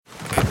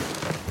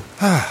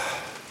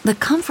The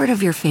comfort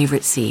of your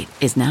favorite seat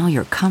is now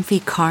your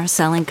comfy car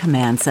selling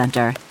command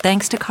center,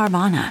 thanks to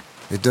Carvana.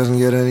 It doesn't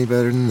get any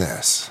better than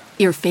this.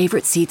 Your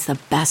favorite seat's the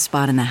best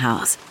spot in the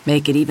house.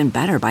 Make it even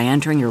better by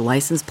entering your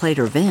license plate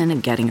or VIN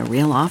and getting a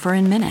real offer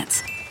in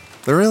minutes.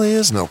 There really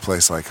is no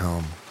place like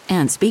home.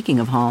 And speaking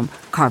of home,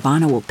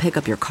 Carvana will pick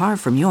up your car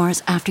from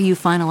yours after you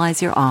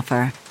finalize your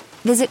offer.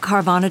 Visit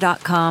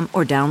Carvana.com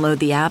or download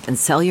the app and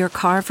sell your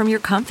car from your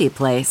comfy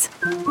place.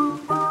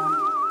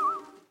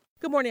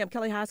 Good morning, I'm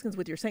Kelly Hoskins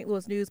with your St.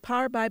 Louis News,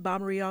 powered by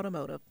Bommarito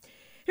Automotive.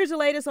 Here's the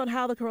latest on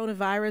how the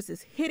coronavirus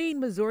is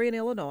hitting Missouri and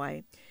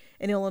Illinois.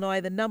 In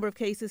Illinois, the number of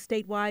cases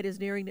statewide is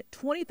nearing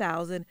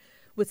 20,000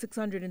 with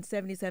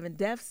 677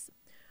 deaths.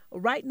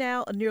 Right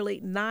now, nearly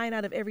 9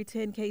 out of every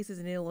 10 cases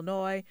in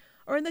Illinois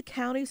are in the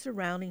county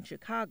surrounding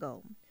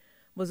Chicago.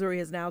 Missouri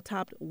has now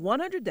topped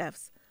 100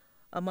 deaths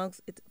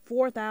amongst its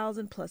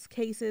 4,000 plus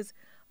cases.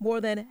 More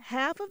than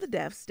half of the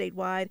deaths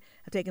statewide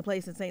have taken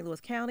place in St.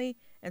 Louis County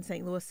and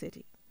St. Louis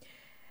City.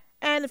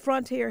 And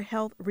Frontier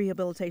Health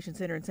Rehabilitation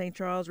Center in St.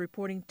 Charles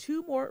reporting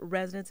 2 more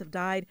residents have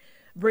died,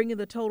 bringing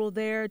the total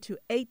there to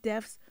 8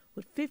 deaths,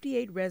 with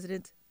 58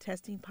 residents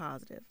testing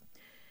positive.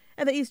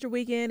 And the Easter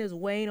weekend is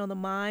weighing on the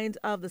minds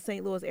of the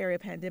St. Louis Area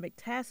Pandemic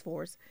Task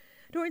Force.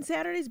 During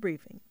Saturday's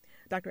briefing,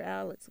 Dr.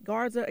 Alex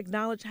Garza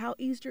acknowledged how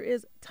Easter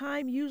is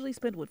time usually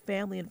spent with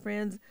family and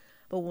friends,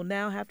 but will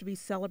now have to be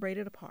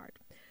celebrated apart.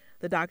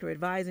 The doctor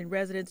advising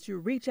residents to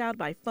reach out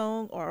by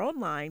phone or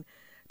online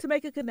to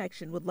make a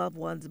connection with loved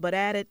ones, but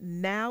added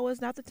now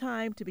is not the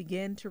time to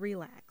begin to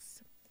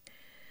relax.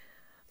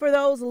 For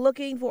those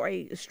looking for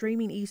a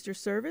streaming Easter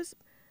service,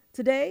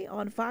 today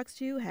on Fox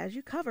 2 has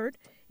you covered.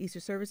 Easter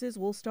services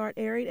will start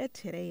airing at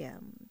 10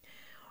 a.m.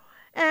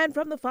 And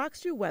from the Fox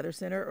 2 Weather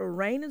Center,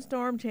 rain and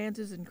storm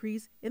chances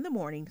increase in the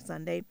morning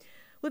Sunday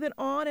with an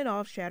on and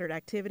off scattered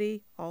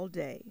activity all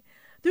day.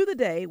 Through the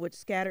day, with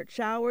scattered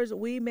showers,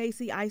 we may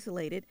see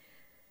isolated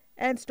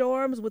and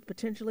storms with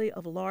potentially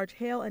of large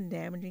hail and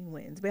damaging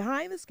winds.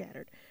 Behind the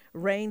scattered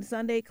rain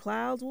Sunday,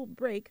 clouds will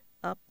break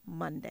up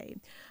Monday.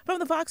 From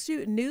the Fox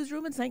 2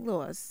 Newsroom in St.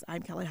 Louis,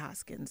 I'm Kelly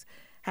Hoskins.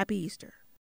 Happy Easter.